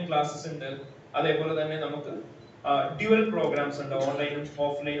 ഓഫ്ലൈൻ ക്ലാസ്സസ് ഉണ്ട്, അതേപോലെ തന്നെ നമുക്ക് ഡ്യുവൽ പ്രോഗ്രാംസ് ഉണ്ട്, ഓൺലൈനും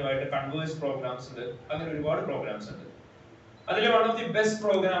ഓഫ്ലൈനും ആയിട്ട് കൺവേഴ്സ് പ്രോഗ്രാംസ് ഉണ്ട്. അങ്ങനെ ഒരുപാട് പ്രോഗ്രാംസ് ഉണ്ട്. അതിലെ one of the best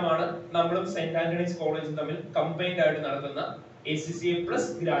programme ആണ് നമ്മളും സെന്റ് ആന്റണീസ് കോളേജും തമ്മിൽ കമ്പൈൻഡ് ആയിട്ട് നടത്തുന്ന ACCA പ്ലസ്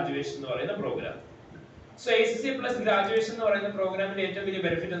ഗ്രാജുവേഷൻ എന്ന് പറയുന്ന programme. So ACCA plus graduation എന്ന് പറയുന്ന പ്രോഗ്രാമിന്റെ ഏറ്റവും വലിയ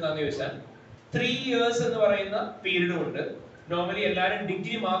ബെനിഫിറ്റ് എന്താണെന്ന് ചോദിച്ചാൽ 3 years എന്ന് പറയുന്ന പീരീഡ് കൊണ്ട് നോർമലി എല്ലാവരും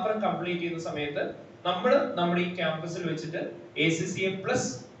ഡിഗ്രി മാത്രം കംപ്ലീറ്റ് ചെയ്യുന്ന സമയത്ത് നമ്മൾ നമ്മുടെ ഈ ക്യാമ്പസിൽ വെച്ചിട്ട് ACCA പ്ലസ്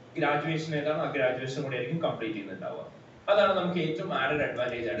ഗ്രാജുവേഷൻ ഏതാണ് ആ ഗ്രാജുവേഷൻ കൂടെ ആയിരിക്കും കംപ്ലീറ്റ് ചെയ്യുന്നുണ്ടാവുക. അതാണ് നമുക്ക് ഏറ്റവും ആഡഡ്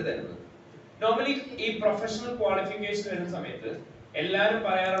അഡ്വാൻറ്റേജ് ആയിട്ട് തരുന്നത്. നോർമലി ഈ പ്രൊഫഷണൽ ക്വാളിഫിക്കേഷൻ വരുന്ന സമയത്ത് എല്ലാവരും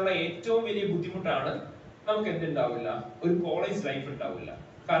പറയാറുള്ള ഏറ്റവും വലിയ ബുദ്ധിമുട്ടാണ് നമുക്ക് എന്തുണ്ടാവില്ല, ഒരു കോളേജ് ലൈഫ് ഉണ്ടാവില്ല.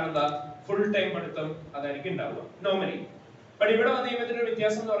 കാരണം എന്താ, ഫുൾ ടൈം പഠിത്തം അതായിരിക്കും ഉണ്ടാവുക നോർമലി. ബട്ട് ഇവിടെ വന്നു കഴിയുമ്പോൾ ഒരു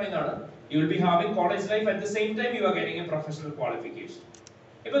വ്യത്യാസം എന്ന് പറയുന്നതാണ്, you will be having college life at the same time you are getting A professional qualification.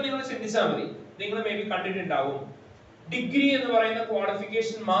 ഇപ്പൊ നിങ്ങൾ ചിന്തിച്ചാൽ മതി, നിങ്ങൾ മേ ബി കണ്ടിട്ടുണ്ടാവും ഡിഗ്രി എന്ന് പറയുന്ന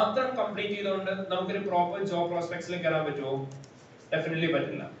ക്വാളിഫിക്കേഷൻ മാത്രം കംപ്ലീറ്റ് ചെയ്തുകൊണ്ട് നമുക്കൊരു പ്രോപ്പർ ജോബ് പ്രോസ്പെക്ട്സിലേക്ക് കയറാൻ പറ്റുമോ? ഡെഫിനറ്റ്ലി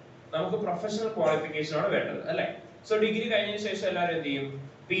പറ്റില്ല. നമുക്ക് പ്രൊഫഷണൽ ക്വാളിഫിക്കേഷൻ ആണ് വേണ്ടത്, അല്ലെ? സോ ഡിഗ്രി കഴിഞ്ഞതിന് ശേഷം എല്ലാവരും എന്ത് ചെയ്യും?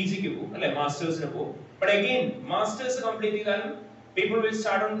 PG ക്ക് പോകും, അല്ലെ? മാസ്റ്റേഴ്സിന് പോകും. ബട്ട് അഗൈൻ മാസ്റ്റേഴ്സ് കംപ്ലീറ്റ് ചെയ്താലും people will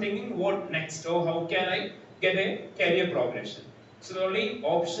start on thinking what next, or how can I get a career progression. So the only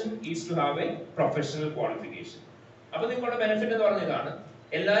option is to have a professional qualification. അപ്പോൾ നിങ്ങളുടെ ബെനിഫിറ്റ് എന്ന് പറഞ്ഞതാണ്,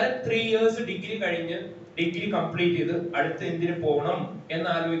 എല്ലാവരും 3 years ഡിഗ്രി കഴിഞ്ഞ് degree complete ചെയ്ത് അടുത്ത് എന്തിനു പോകണം എന്ന്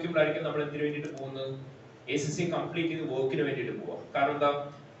ആലോചിക്കുമ്പോഴായിരിക്കും നമ്മൾ എന്തിനു വേണ്ടിയിട്ട് പോകുന്നത്? ACCA കംപ്ലീറ്റ് ചെയ്ത് വർക്കിന് വേണ്ടിയിട്ട് പോവാം. കാരണം എന്താ,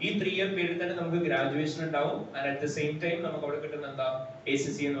 ഈ 3 year പീരീഡ് തന്നെ നമുക്ക് ഗ്രാജുവേഷൻ ഉണ്ടാവും, and at the same time നമുക്ക് അവിടെ കിട്ടുന്ന എന്താ,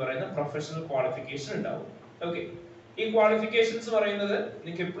 ACCA എന്ന് പറയുന്ന പ്രൊഫഷണൽ ക്വാളിഫിക്കേഷൻ ഉണ്ടാവും. ഓക്കെ. ഈ ക്വാളിഫിക്കേഷൻസ് പറയുന്നത്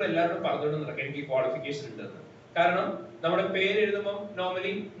നിങ്ങൾക്ക് എപ്പോഴും എല്ലാവരും പറഞ്ഞുകൊണ്ട് നടക്കാം എനിക്ക് ക്വാളിഫിക്കേഷൻ ഉണ്ടെന്ന്. കാരണം നമ്മുടെ പേര് എഴുതുമ്പോൾ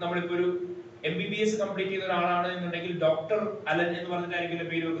നോർമലി നമ്മളിപ്പോ ഒരു MBBS കംപ്ലീറ്റ് ചെയ്ത ഒരാളാണ് എന്നുണ്ടെങ്കിൽ ഡോക്ടർ അലൻ എന്ന് പറഞ്ഞിട്ടായിരിക്കും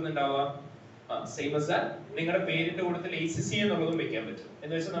പേര് വെക്കുന്നുണ്ടാവുക. സെയിം as that നിങ്ങളുടെ പേരിന്റെ കൂട്ടത്തിൽ ACCA എന്നുള്ളതും വെക്കാൻ പറ്റും.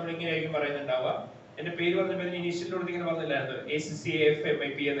 എന്ന് വെച്ചാൽ നമ്മൾ ഇങ്ങനെ ആയിരിക്കും പറയുന്നുണ്ടാവുക, എന്റെ പേര് പറഞ്ഞപ്പോൾ ഇനീഷ്യൽ കൊടുത്ത് ഇങ്ങനെ പറഞ്ഞില്ലായിരുന്നു ACCA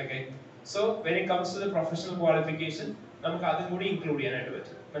FMIP എന്നൊക്കെ. So when it comes to the professional qualification നമുക്ക് അതും കൂടി ഇൻക്ലൂഡ് ചെയ്യാനായിട്ട്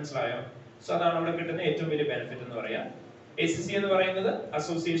പറ്റും. മനസ്സിലായോ? സോ അതാണ് അവിടെ കിട്ടുന്ന ഏറ്റവും വലിയ ബെനിഫിറ്റ് എന്ന് പറയാം. ACCA എന്ന് പറയുന്നത്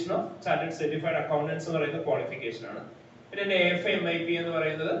association of chartered certified accountants എന്ന് പറയുന്ന ക്വാളിഫിക്കേഷൻ ആണ്. പിന്നെ FMIP എന്ന്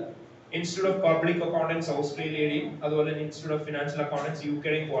പറയുന്നത് ഇൻസ്റ്റിറ്റ്യൂട്ട് ഓഫ് പബ്ലിക് അക്കൗണ്ടൻസ് ഓസ്ട്രേലിയയുടെയും അതുപോലെ institute of financial accountants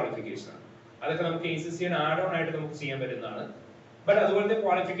UKയുടെയും qualification ആണ്. അതൊക്കെ നമുക്ക് ACCA ആഡ് ഓൺ ആയിട്ട് നമുക്ക് ചെയ്യാൻ പറ്റുന്നതാണ്. ബട്ട് അതുപോലത്തെ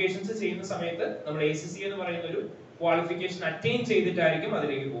ക്വാളിഫിക്കേഷൻസ് ചെയ്യുന്ന സമയത്ത് നമ്മൾ ACCA എന്ന് പറയുന്ന ഒരു ക്വാളിഫിക്കേഷൻ അറ്റൈൻ ചെയ്തിട്ടായിരിക്കും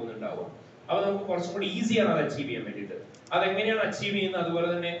അതിലേക്ക് പോകുന്നുണ്ടാവുക. അപ്പൊ നമുക്ക് കുറച്ചും കൂടി ഈസിയാണ് അത് അച്ചീവ് ചെയ്യാൻ വേണ്ടിയിട്ട്. അതെങ്ങനെയാണ് അച്ചീവ് ചെയ്യുന്നത്, അതുപോലെ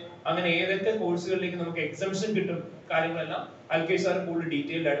തന്നെ അങ്ങനെ ഏതൊക്കെ കോഴ്സുകളിലേക്ക് നമുക്ക് എക്സംഷൻ കിട്ടും, കാര്യങ്ങളെല്ലാം അൽകേഷ് സാർ കൂടുതൽ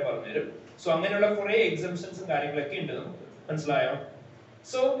ഡീറ്റെയിൽഡ് ആയിട്ട് പറഞ്ഞുതരും. സോ അങ്ങനെയുള്ള കുറെ എക്സംഷൻസും കാര്യങ്ങളൊക്കെ ഉണ്ട് നമുക്ക്. മനസ്സിലായോ?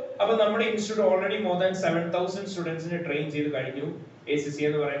 സോ അപ്പൊ നമ്മുടെ institute already more than 7,000 സ്റ്റുഡൻസിനെ train ചെയ്ത് കഴിഞ്ഞു ACCA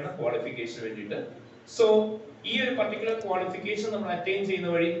എന്ന് പറയുന്ന ക്വാളിഫിക്കേഷന് വേണ്ടിയിട്ട്. സോ ഈ ഒരു പർട്ടിക്കുലർ ക്വാളിഫിക്കേഷൻ നമ്മൾ അറ്റൈൻ ചെയ്യുന്ന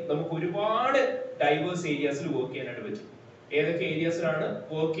വഴി നമുക്ക് ഒരുപാട് ഡൈവേഴ്സ് ഏരിയാസിൽ വർക്ക് ചെയ്യാനായിട്ട് പറ്റും. ഏതൊക്കെ ഏരിയസിലാണ്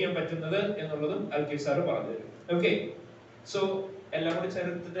വർക്ക് ചെയ്യാൻ പറ്റുന്നത് എന്നുള്ളതും അൽക്കി സാർ പറഞ്ഞു തരും. ഓക്കെ, സോ എല്ലാം കൂടി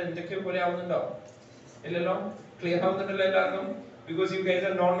ചേർത്തിട്ട് എന്തൊക്കെ പോലെ ആവുന്നുണ്ടോ? ഇല്ലല്ലോ? ക്ലിയർ ആവുന്നുണ്ടല്ലോ എല്ലാവർക്കും? Because you guys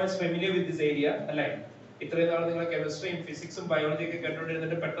are not much familiar with this area അല്ലേ? ഇത്രയും നാൾ നിങ്ങൾ കെമിസ്ട്രിയും ഫിസിക്സും ബയോളജി ഒക്കെ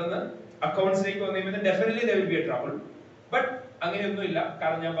കേട്ടോണ്ടിരുന്നിട്ട് പെട്ടെന്ന് അക്കൗണ്ട്സിലേക്ക് വന്നു കഴിയുമ്പോൾ definitely there will be A trouble. But അങ്ങനെയൊന്നുമില്ല.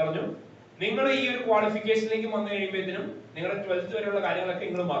 കാരണം ഞാൻ പറഞ്ഞു, നിങ്ങൾ ഈ ഒരു ക്വാളിഫിക്കേഷനിലേക്ക് വന്നു കഴിയുമ്പോഴത്തേനും നിങ്ങളുടെ 12th വരെയുള്ള കാര്യങ്ങളൊക്കെ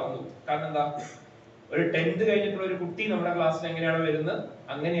നിങ്ങൾ മറന്നു. കാരണം എന്താ, ഒരു 10th കഴിഞ്ഞിട്ടുള്ള ഒരു കുട്ടി നമ്മുടെ ക്ലാസ്സിൽ എങ്ങനെയാണ് വരുന്നത്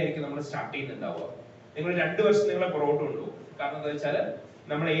അങ്ങനെയായിരിക്കും നമ്മൾ സ്റ്റാർട്ട് ചെയ്യുന്നുണ്ടാവുക. നിങ്ങൾ 2 വർഷം നിങ്ങളെ പുറകോട്ട് കൊണ്ടുപോകും. കാരണം എന്താ വെച്ചാൽ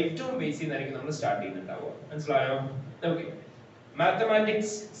നമ്മൾ ഏറ്റവും ബേസിൽ നിന്നായിരിക്കും നമ്മൾ സ്റ്റാർട്ട് ചെയ്യുന്നുണ്ടാവുക. മനസ്സിലായോ? ഓക്കെ,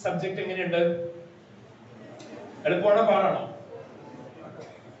 മാത്തമാറ്റിക്സ് സബ്ജക്ട് എങ്ങനെയുണ്ട്? എളുപ്പമാണോ പാടാണോ?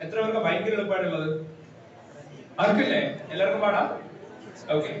 എത്ര പേർക്ക് ഭയങ്കര എളുപ്പമായിട്ടുള്ളത്? ആർക്കില്ലേ? എല്ലാവർക്കും പാടാം?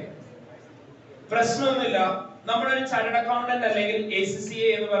 ഓക്കെ, പ്രശ്നമൊന്നുമില്ല. നമ്മളൊരു ചാർട്ടേഡ് അക്കൗണ്ടന്റ് അല്ലെങ്കിൽ ACCA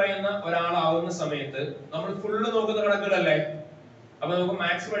എന്ന് പറയുന്ന ഒരാളാവുന്ന സമയത്ത് നമ്മൾ ഫുള്ള് നോക്കുന്ന കണക്കുകളല്ലേ? അപ്പൊ നമുക്ക്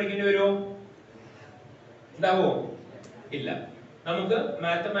മാത്സ് പഠിക്കേണ്ടി വരുമോ? ഉണ്ടാവോ? ഇല്ല. നമുക്ക്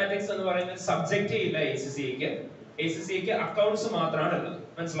മാത്തമാറ്റിക്സ് എന്ന് പറയുന്ന സബ്ജക്റ്റ് ഇല്ല ACCAക്ക്. ACCAക്ക് അക്കൗണ്ട്സ് മാത്രമാണ് ഉള്ളത്.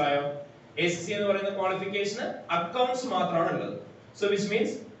 മനസ്സിലായോ? ACCA എന്ന് പറയുന്ന ക്വാളിഫിക്കേഷന് അക്കൗണ്ട്സ് മാത്രമാണ് ഉള്ളത്. സോ വിച്ച്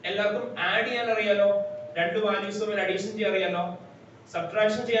മീൻസ് എല്ലാവർക്കും ആഡ് ചെയ്യാൻ അറിയാലോ, 2 വാല്യൂസ് തമ്മിൽ അഡീഷൻ ചെയ്യാൻ അറിയാലോ,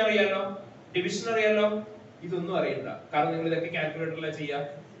 സബ്ട്രാക്ഷൻ ചെയ്യാൻ അറിയാലോ, ഡിവിഷൻ അറിയാലോ. ഇതൊന്നും അറിയണ്ട, കാരണം നിങ്ങൾ ഇതൊക്കെ കാൽക്കുലേറ്ററിലാണ് ചെയ്യുക.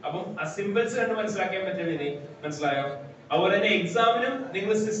 അപ്പം ആ സിമ്പിൾസ് കണ്ട് മനസ്സിലാക്കാൻ പറ്റില്ല. മനസ്സിലായോ? അതുപോലെ തന്നെ എക്സാമിനും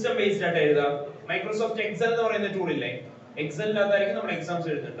നിങ്ങൾ സിസ്റ്റം ബേസ്ഡ് ആയിട്ട് എഴുതുക. മൈക്രോസോഫ്റ്റ് എക്സൽ എന്ന് പറയുന്ന ടൂൾ ഇല്ലേ, എക്സലിനകത്തായിരിക്കും നമ്മൾ exams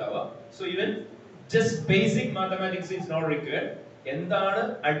എഴുതുന്നുണ്ടാവുക. So even just basic mathematics is not required. എന്താണ്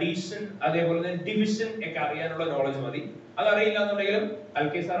അഡീഷൻ അതേപോലെ തന്നെ ഡിവിഷൻ ഒക്കെ അറിയാനുള്ള നോളജ് മതി. അത് അറിയില്ല എന്നുണ്ടെങ്കിലും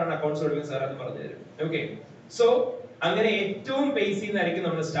അൽകെ സാറാണ് അക്കൗണ്ട്സ് പഠിക്കുന്ന സാർ അത് പറഞ്ഞു തരും. ഓക്കെ, സോ അങ്ങനെ ഏറ്റവും ബേസിൽ നിന്നായിരിക്കും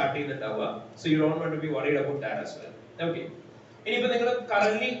നമ്മൾ start ചെയ്യുന്നുണ്ടാവുക. So you don't want to B worried about that as well. Okay, ഇനിയിപ്പോ നിങ്ങൾ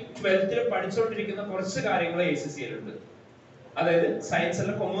കറന്റ് 12th പഠിച്ചുകൊണ്ടിരിക്കുന്ന കുറച്ച് കാര്യങ്ങൾ ACCA ഉണ്ട്. അതായത് സയൻസ്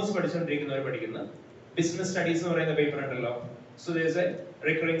അല്ല കൊമേഴ്സ് പഠിച്ചുകൊണ്ടിരിക്കുന്നവർ പഠിക്കുന്ന ബിസിനസ് സ്റ്റഡീസ് എന്ന് പറയുന്ന പേപ്പർ ഉണ്ടല്ലോ. So there is a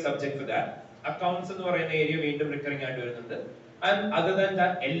recurring subject for that. Accounts എന്ന് പറയുന്ന ഏരിയ വീണ്ടും റിക്കറിംഗ് ആയിട്ട് വരുന്നുണ്ട്. ആൻഡ് അതർ ദാൻ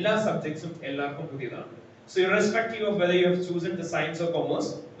ദാറ്റ് എല്ലാ സബ്ജക്ട്സും എല്ലാവർക്കും പുതിയതാണ്. So irrespective of whether you have chosen the science or commerce,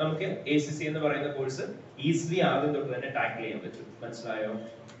 നമുക്ക് ACCA എന്ന് പറയുന്ന കോഴ്സ് ഈസിലി ആദ്യം തൊട്ട് തന്നെ ടാക്കിൾ ചെയ്യാൻ പറ്റും. മനസ്സിലായോ?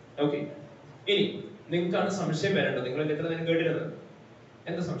 ഓക്കെ, ഇനി നിങ്ങൾക്കാണ് സംശയം വരേണ്ടത്. നിങ്ങൾ എത്ര നേരം കേട്ടിരുന്നത്?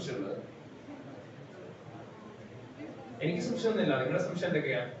 എന്താ സംശയമുള്ളത്? എനിക്ക് സംശയമൊന്നുമില്ല. നിങ്ങളുടെ സംശയം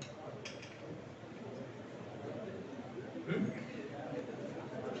എന്തൊക്കെയാ?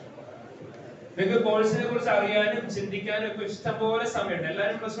 നിങ്ങൾക്ക് കോഴ്സിനെ കുറിച്ച് അറിയാനും ചിന്തിക്കാനും ഒക്കെ ഇഷ്ടംപോലെ സമയമുണ്ട്.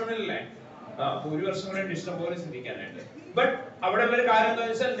 എല്ലാവരും പ്ലസ് വണ്ണിലല്ലേ? ഒരു വർഷം കൂടെ ഇഷ്ടംപോലെ ചിന്തിക്കാനായിട്ട്. ബട്ട് അവിടെ ഒരു കാര്യം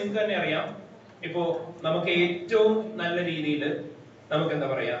എന്താണെന്ന് വെച്ചാൽ നിങ്ങൾക്ക് തന്നെ അറിയാം, ഇപ്പോ നമുക്ക് ഏറ്റവും നല്ല രീതിയിൽ നമുക്ക് എന്താ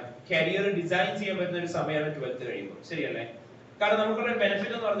പറയാ കരിയർ ഡിസൈൻ ചെയ്യാൻ പറ്റുന്ന ഒരു സമയമാണ് 12th കഴിയുമ്പോൾ. ശരിയല്ലേ? കാരണം നമുക്കുള്ള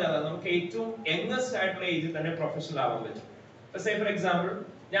ബെനിഫിറ്റ് എന്ന് പറഞ്ഞാൽ നമുക്ക് ഏറ്റവും യങ്ങസ്റ്റ് ആയിട്ടുള്ള ഏജിൽ തന്നെ പ്രൊഫഷണൽ ആവാൻ പറ്റും. സേ ഫോർ എക്സാമ്പിൾ,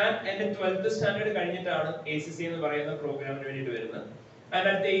 ഞാൻ എന്റെ 12th സ്റ്റാൻഡേർഡ് കഴിഞ്ഞിട്ടാണ് ACCA എന്ന് പറയുന്ന പ്രോഗ്രാമിന് വേണ്ടിയിട്ട് വരുന്നത്. And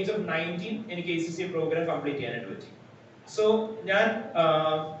at the age of 19 എനിക്ക് ACCA പ്രോഗ്രാം കംപ്ലീറ്റ് ചെയ്യാനായിട്ട് പറ്റി. സോ ഞാൻ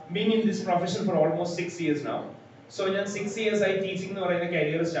been in this profession four almost 6 years now. So ഞാൻ 6 years ആയി ടീച്ചിങ് എന്ന് പറയുന്ന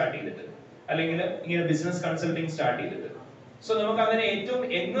കരിയർ സ്റ്റാർട്ട് ചെയ്തിട്ട്, അല്ലെങ്കിൽ ഇങ്ങനെ ബിസിനസ് കൺസൾട്ടിങ് സ്റ്റാർട്ട് ചെയ്തിട്ട്. സോ നമുക്ക് അങ്ങനെ ഏറ്റവും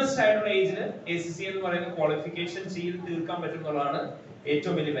യങ്ങസ്റ്റ് ആയിട്ടുള്ള ഏജിൽ ACCA എന്ന് പറയുന്ന ക്വാളിഫിക്കേഷൻ ചെയ്ത് തീർക്കാൻ പറ്റും എന്നുള്ളതാണ്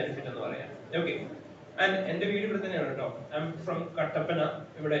ഏറ്റവും വലിയ ബെനിഫിറ്റ് എന്ന് പറയാം. ഓക്കെ, ആൻഡ് എന്റെ വീട് ഇവിടെ തന്നെയാണ് കേട്ടോ. ഐ എം ഫ്രം കട്ടപ്പന,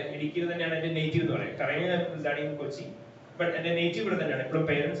 ഇവിടെ ഇടുക്കിയിൽ തന്നെയാണ് എന്റെ നേറ്റീവ് എന്ന് പറയാം. കറങ്ങി കൊച്ചി, ബട്ട് എന്റെ നേറ്റീവ് ഇവിടെ തന്നെയാണ്. ഇപ്പോഴും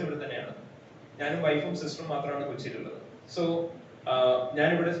പേരൻസ് ഇവിടെ തന്നെയാണ്. ഞാനും വൈഫും സിസ്റ്ററും മാത്രമാണ് കൊച്ചിയിലുള്ളത്. സോ ഞാൻ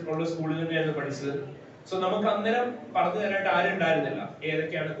ഇവിടെ ഉള്ള സ്കൂളിൽ തന്നെയായിരുന്നു പഠിച്ചത്. സോ നമുക്ക് അന്നേരം പറഞ്ഞു തരാനായിട്ട് ആരും ഉണ്ടായിരുന്നില്ല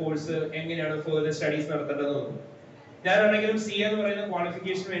ഏതൊക്കെയാണ് കോഴ്സ്, എങ്ങനെയാണ് ഫർദർ സ്റ്റഡീസ് നടത്തേണ്ടതെന്നൊന്നും. ഞാനാണെങ്കിലും CA എന്ന് പറയുന്ന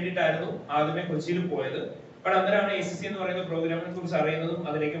ക്വാളിഫിക്കേഷന് വേണ്ടിയിട്ടായിരുന്നു ആദ്യമേ കൊച്ചിയിൽ പോയത്. ബട്ട് അന്നേരമാണ് ACCA എന്ന് പറയുന്ന പ്രോഗ്രാമിനെ കുറിച്ച് അറിയുന്നതും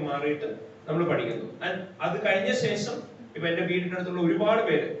അതിലേക്ക് മാറിയിട്ട് നമ്മൾ പഠിക്കുന്നു. ആൻഡ് അത് കഴിഞ്ഞ ശേഷം ഇപ്പൊ എന്റെ വീടിന്റെ അടുത്തുള്ള ഒരുപാട്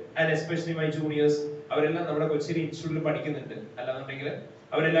പേര്, ആൻഡ് എസ്പെഷ്യലി മൈ ജൂനിയേഴ്സ്, അവരെല്ലാം നമ്മുടെ കൊച്ചി ഇൻസ്റ്റിറ്റ്യൂട്ടിൽ പഠിക്കുന്നുണ്ട്. അല്ലാന്നുണ്ടെങ്കിൽ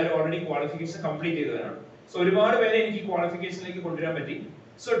അവരെല്ലാവരും ഓൾറെഡി ക്വാളിഫിക്കേഷൻ കംപ്ലീറ്റ് ചെയ്തവരാണ്. സോ ഒരുപാട് പേരെ എനിക്ക് ക്വാളിഫിക്കേഷനിലേക്ക് കൊണ്ടുവരാൻ പറ്റി.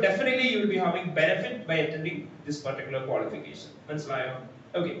 So definitely you will be having benefit by attending this particular qualification. മനസ്സിലായോ?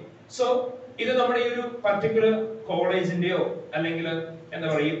 ഓക്കെ, സോ ഇത് നമ്മുടെ ഈ ഒരു പർട്ടിക്കുലർ കോളേജിന്റെയോ അല്ലെങ്കിൽ എന്താ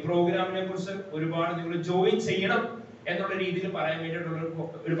പറയുക ഈ പ്രോഗ്രാമിനെ കുറിച്ച് ഒരുപാട് നിങ്ങൾ ജോയിൻ ചെയ്യണം എന്നുള്ള രീതിയിൽ പറയാൻ വേണ്ടിയിട്ടുള്ള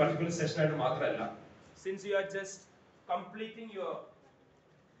ഒരു പർട്ടിക്കുലർ സെഷൻ ആയിട്ട് മാത്രമല്ല. Since you are just completing your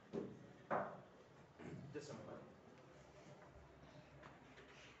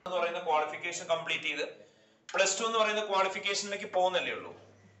എന്ന് പറയുന്ന ക്വാളിഫിക്കേഷൻ കംപ്ലീറ്റ് ചെയ്ത് +2 എന്ന് പറയുന്ന ക്വാളിഫിക്കേഷനിലേക്ക് പോകുന്നല്ലേ ഉള്ളൂ.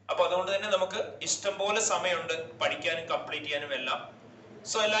 അപ്പൊ അതുകൊണ്ട് തന്നെ നമുക്ക് ഇഷ്ടം പോലെ സമയമുണ്ട് പഠിക്കാനും കംപ്ലീറ്റ് ചെയ്യാനും എല്ലാം.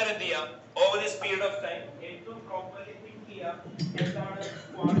 സോ എല്ലാവരും എന്ത് ചെയ്യാം, over this period of time ഏറ്റവും പ്രോപ്പർലി തിങ്ക് ചെയ്യാം എന്താണ്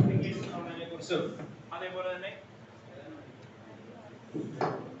ക്വാളിഫിക്കേഷൻ എന്നുള്ളതിനെ കുറിച്ചും അതേപോലെ തന്നെ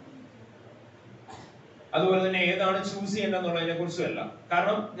അതുപോലെ തന്നെ ഏതാണ് ചൂസ് ചെയ്യേണ്ടതെന്നുള്ളതിനെ കുറിച്ചും അല്ല.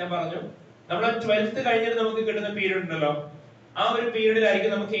 കാരണം ഞാൻ പറഞ്ഞു നമ്മുടെ 12th കഴിഞ്ഞിട്ട് നമുക്ക് കിട്ടുന്ന പീരീഡ് ഉണ്ടല്ലോ, ആ ഒരു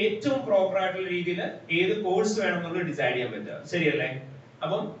പീരീഡിലായിരിക്കും നമുക്ക് ഏറ്റവും പ്രോപ്പർ ആയിട്ടുള്ള രീതിയിൽ ഏത് കോഴ്സ് വേണമെന്നുള്ളത് ഡിസൈഡ് ചെയ്യാൻ പറ്റുക. ശരിയല്ലേ?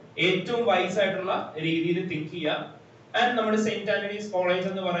 അപ്പം ഏറ്റവും വൈസ് ആയിട്ടുള്ള രീതിയിൽ തിങ്ക് ചെയ്യുക. ആൻഡ് നമ്മുടെ സെന്റ് ആന്റണീസ് കോളേജ്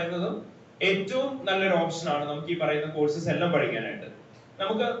എന്ന് പറയുന്നതും ഏറ്റവും നല്ലൊരു ഓപ്ഷൻ ആണ് നമുക്ക് ഈ പറയുന്ന കോഴ്സസ് എല്ലാം പഠിക്കാനായിട്ട്.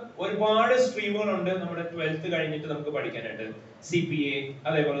 നമുക്ക് ഒരുപാട് സ്ട്രീമുകളുണ്ട് നമ്മുടെ 12th കഴിഞ്ഞിട്ട് നമുക്ക് പഠിക്കാനായിട്ട്. CPA,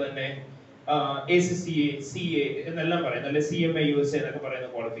 അതേപോലെ തന്നെ ACCA, CA എന്നെല്ലാം പറയുന്നത്, അല്ലെ CMA USA എന്നൊക്കെ പറയുന്ന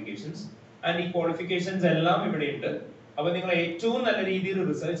ക്വാളിഫിക്കേഷൻസ്. ആൻഡ് ഈ ക്വാളിഫിക്കേഷൻസ് എല്ലാം ഇവിടെ ഉണ്ട്. അപ്പൊ നിങ്ങൾ ഏറ്റവും നല്ല രീതിയിൽ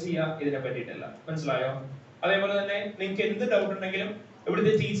റിസർച്ച് ചെയ്യുക ഇതിനെ പറ്റിയിട്ടല്ല. മനസ്സിലായോ? അതേപോലെ തന്നെ നിങ്ങൾക്ക് എന്ത് ഡൗട്ട് ഉണ്ടെങ്കിലും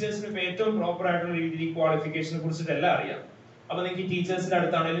ഇവിടുത്തെ ടീച്ചേഴ്സിന് ഇപ്പൊ ഏറ്റവും പ്രോപ്പർ ആയിട്ടുള്ള രീതിയിൽ ക്വാളിഫിക്കേഷനെ കുറിച്ചിട്ട് എല്ലാം അറിയാം. അപ്പൊ നിങ്ങൾക്ക് ടീച്ചേഴ്സിന്റെ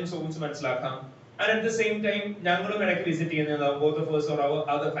അടുത്താണെങ്കിലും ചോദിച്ച് മനസ്സിലാക്കാം. And at the same time ഞങ്ങളും ഇടയ്ക്ക് visit ചെയ്യുന്നതാവും, both of us or our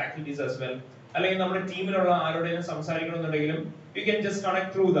other faculties as well. അല്ലെങ്കിൽ നമ്മുടെ ടീമിലുള്ള ആരോടെങ്കിലും സംസാരിക്കണമെന്നുണ്ടെങ്കിലും you can just connect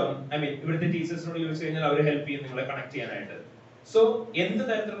through them. I mean ഇവിടുത്തെ ടീച്ചേഴ്സിനോട് ചോദിച്ചു കഴിഞ്ഞാൽ അവർ ഹെൽപ്പ് ചെയ്യും നിങ്ങളെ കണക്ട് ചെയ്യാനായിട്ട്. സോ എന്ത്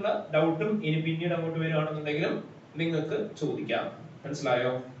തരത്തിലുള്ള ഡൗട്ടും ഇനി പിന്നീട് അങ്ങോട്ട് വരികയാണെന്നുണ്ടെങ്കിലും നിങ്ങൾക്ക് ചോദിക്കാം.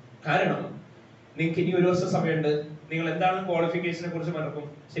 മനസ്സിലായോ? കാരണം നിങ്ങൾക്ക് ഇനി ഒരു ദിവസം സമയമുണ്ട്. നിങ്ങൾ എന്താണ് ക്വാളിഫിക്കേഷനെ കുറിച്ച് മറക്കും,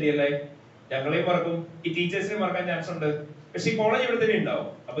 ശരിയല്ലേ? ഞങ്ങളെയും മറക്കും, ഈ ടീച്ചേഴ്സിനെ മറക്കാൻ ചാൻസ് ഉണ്ട്. പക്ഷെ ഈ കോളേജ് ഇവിടെ തന്നെ ഉണ്ടാവും.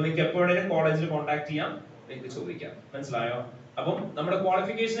 അപ്പൊ നിങ്ങൾക്ക് എപ്പോഴേലും കോളേജിൽ കോൺടാക്ട് ചെയ്യാം, നിങ്ങൾക്ക് ചോദിക്കാം. മനസ്സിലായോ? അപ്പം നമ്മുടെ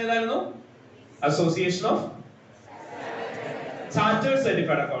ക്വാളിഫിക്കേഷൻ ഏതായിരുന്നു? Association of Chartered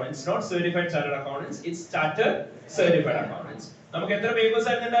Certified Accountants, not Certified Chartered Accountants, it's Chartered Certified Accountants. നമുക്ക് എത്ര പേപ്പേഴ്സ്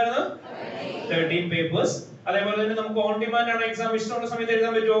ആയിരുന്നുണ്ടായിരുന്നു? 13 പേപ്പേഴ്സ്. അതേപോലെ തന്നെ നമുക്ക് ഓൺ ഡിമാൻഡ് ആണ് എക്സാം. ഇഷ്ടമുള്ള സമയത്ത്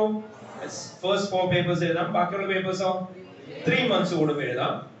എഴുതാൻ പറ്റുമോ? ഫസ്റ്റ് 4 പേപ്പേഴ്സ് എഴുതാം, ബാക്കിയുള്ള പേപ്പേഴ്സോ 3 months കൂടുമ്പോൾ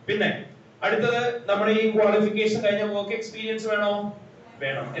എഴുതാം. പിന്നെ അടുത്തത് നമ്മുടെ ഈ ക്വാളിഫിക്കേഷൻ കഴിഞ്ഞ വർക്ക് എക്സ്പീരിയൻസ് വേണോ?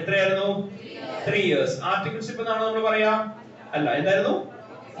 വേണം. എത്രയായിരുന്നു? 3 years. ആർട്ടിക്കിൾഷിപ്പ് എന്നാണോ നമ്മൾ പറയാ? അല്ല, എന്തായിരുന്നു?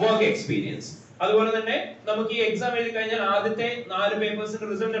 Work experience. അതുപോലെ തന്നെ നമുക്ക് ഈ എക്സാം എഴുതി കഴിഞ്ഞാൽ ആദ്യത്തെ 4 പേപ്പേഴ്സിന്റെ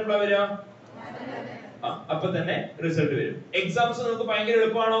റിസൾട്ട് എപ്പോഴാണ് വരിക? അപ്പൊ തന്നെ റിസൾട്ട് വരും. എക്സാംസ് നമുക്ക് ഭയങ്കര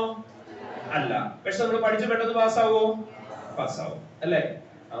എളുപ്പമാണോ? അല്ല. പക്ഷെ നമ്മൾ പഠിച്ച് പെട്ടെന്ന് പാസ്സാവോ? പാസ്സാവും, അല്ലേ?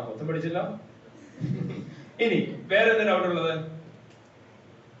 മൊത്തം പഠിച്ചില്ല. ഇനി വേറെ എന്താ ഡൗട്ട് ഉള്ളത്?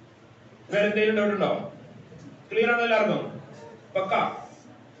 വേറെ എന്തെങ്കിലും ഡൗട്ട് ഉണ്ടോ? ക്ലിയർ ആണോ എല്ലാവർക്കും? പക്ക.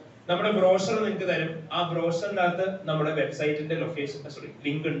 നമ്മുടെ ബ്രോഷർ നിങ്ങൾക്ക് തരും. ആ ബ്രോഷറിന്റെ അകത്ത് നമ്മുടെ വെബ്സൈറ്റിന്റെ ലൊക്കേഷൻ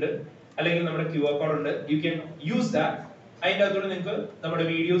ലിങ്ക് ഉണ്ട്, അല്ലെങ്കിൽ നമ്മുടെ QR കോഡ് ഉണ്ട്. You can use that. അതിന്റെ അകത്തോടെ നിങ്ങൾക്ക് നമ്മുടെ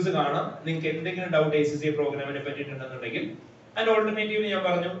വീഡിയോസ് കാണാം. നിങ്ങൾക്ക് എന്തെങ്കിലും ഡൗട്ട് ACCA പ്രോഗ്രാമിനെ പറ്റിയിട്ടുണ്ടെന്നുണ്ടെങ്കിൽ. ആൻഡ് ഓൾട്ടർനേറ്റീവ് ഞാൻ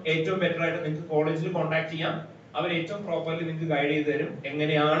പറഞ്ഞു, ഏറ്റവും ബെറ്റർ ആയിട്ട് നിങ്ങൾക്ക് കോളേജിൽ കോൺടാക്ട് ചെയ്യാം. അവർ ഏറ്റവും പ്രോപ്പർലി നിങ്ങൾക്ക് ഗൈഡ് ചെയ്ത് തരും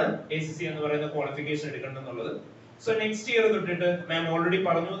എങ്ങനെയാണ് ACCA എന്ന് പറയുന്ന ക്വാളിഫിക്കേഷൻ എടുക്കേണ്ടതെന്നുള്ളത്. സോ നെക്സ്റ്റ് ഇയർ തൊട്ടിട്ട് മാം ഓൾറെഡി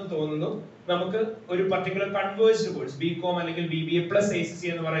പറഞ്ഞു എന്ന് തോന്നുന്നു, നമുക്ക് ഒരു പർട്ടിക്കുലർ കൺവേഴ്സ്ഡ് കോഴ്സ് BCom അല്ലെങ്കിൽ BBA പ്ലസ് ACCA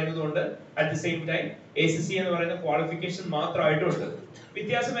എന്ന് പറയുന്നതുകൊണ്ട് at the same time ACCA എന്ന് പറയുന്ന ക്വാളിഫിക്കേഷൻ മാത്രമായിട്ടുണ്ട്.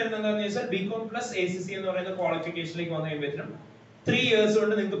 വ്യത്യാസം വരുന്നത് എന്താണെന്ന് വെച്ചാൽ BCom പ്ലസ് ACCA എന്ന് പറയുന്ന ക്വാളിഫിക്കേഷനിലേക്ക് വന്നു കഴിയുമ്പോഴത്തേനും 3 years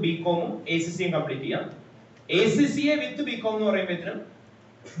കൊണ്ട് നിങ്ങൾക്ക് BCom ACCA കംപ്ലീറ്റ് ചെയ്യാം. ACCA വിത്ത് BCom എന്ന് പറയുമ്പോഴത്തേനും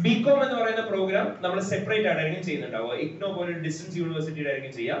BCom എന്ന് പറയുന്ന പ്രോഗ്രാം നമ്മൾ സെപ്പറേറ്റ് ആയിട്ടായിരിക്കും ചെയ്യുന്നുണ്ടാവുക. IGNO പോലെ ഡിസ്റ്റൻസ് യൂണിവേഴ്സിറ്റിയുടെ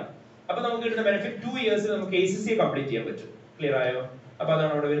ആയിരിക്കും ചെയ്യാം. അപ്പൊ നമുക്ക് കിട്ടുന്ന ബെനിഫിറ്റ് 2 years നമുക്ക് ACCA കംപ്ലീറ്റ് ചെയ്യാൻ പറ്റും. ക്ലിയർ ആയോ? അപ്പൊ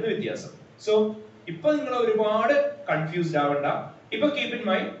അതാണ് അവിടെ വരുന്ന വ്യത്യാസം. സോ ഇപ്പൊ നിങ്ങൾ ഒരുപാട് കൺഫ്യൂസ്ഡ് ആവണ്ട. ഇപ്പൊ keep in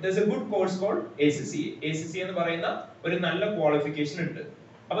mind there is a good course called ACCA. ACCA എന്ന് പറയുന്ന ഒരു നല്ല ക്വാളിഫിക്കേഷൻ ഉണ്ട്.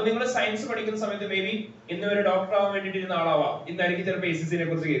 അപ്പൊ നിങ്ങൾ സയൻസ് പഠിക്കുന്ന സമയത്ത് മേ ബി ഇന്ന് വരെ ഡോക്ടർ ആവാൻ വേണ്ടിയിട്ട് ഇരുന്ന ആളാവാം, ഇന്നായിരിക്കും ചിലപ്പോൾ ACCA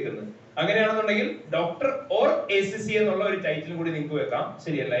കുറിച്ച് കേൾക്കുന്നത്. അങ്ങനെയാണെന്നുണ്ടെങ്കിൽ ഡോക്ടർ ഓർ ACCA എന്നുള്ള ഒരു ടൈറ്റിൽ കൂടി നിങ്ങൾക്ക് വെക്കാം.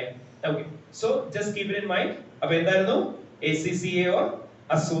 ശരിയല്ലേ? Okay. So just keep it in mind. അപ്പൊ എന്തായിരുന്നു? ACCA or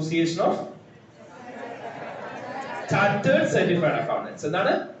Association of Chartered Certified Accountants.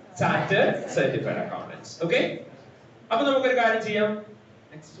 എന്താണ്? Chartered Certified Accountants. ഓക്കെ. അപ്പൊ നമുക്കൊരു കാര്യം ചെയ്യാം.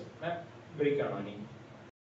 നെക്സ്റ്റ് ബ്രേക്ക് ആണോ ഇനി?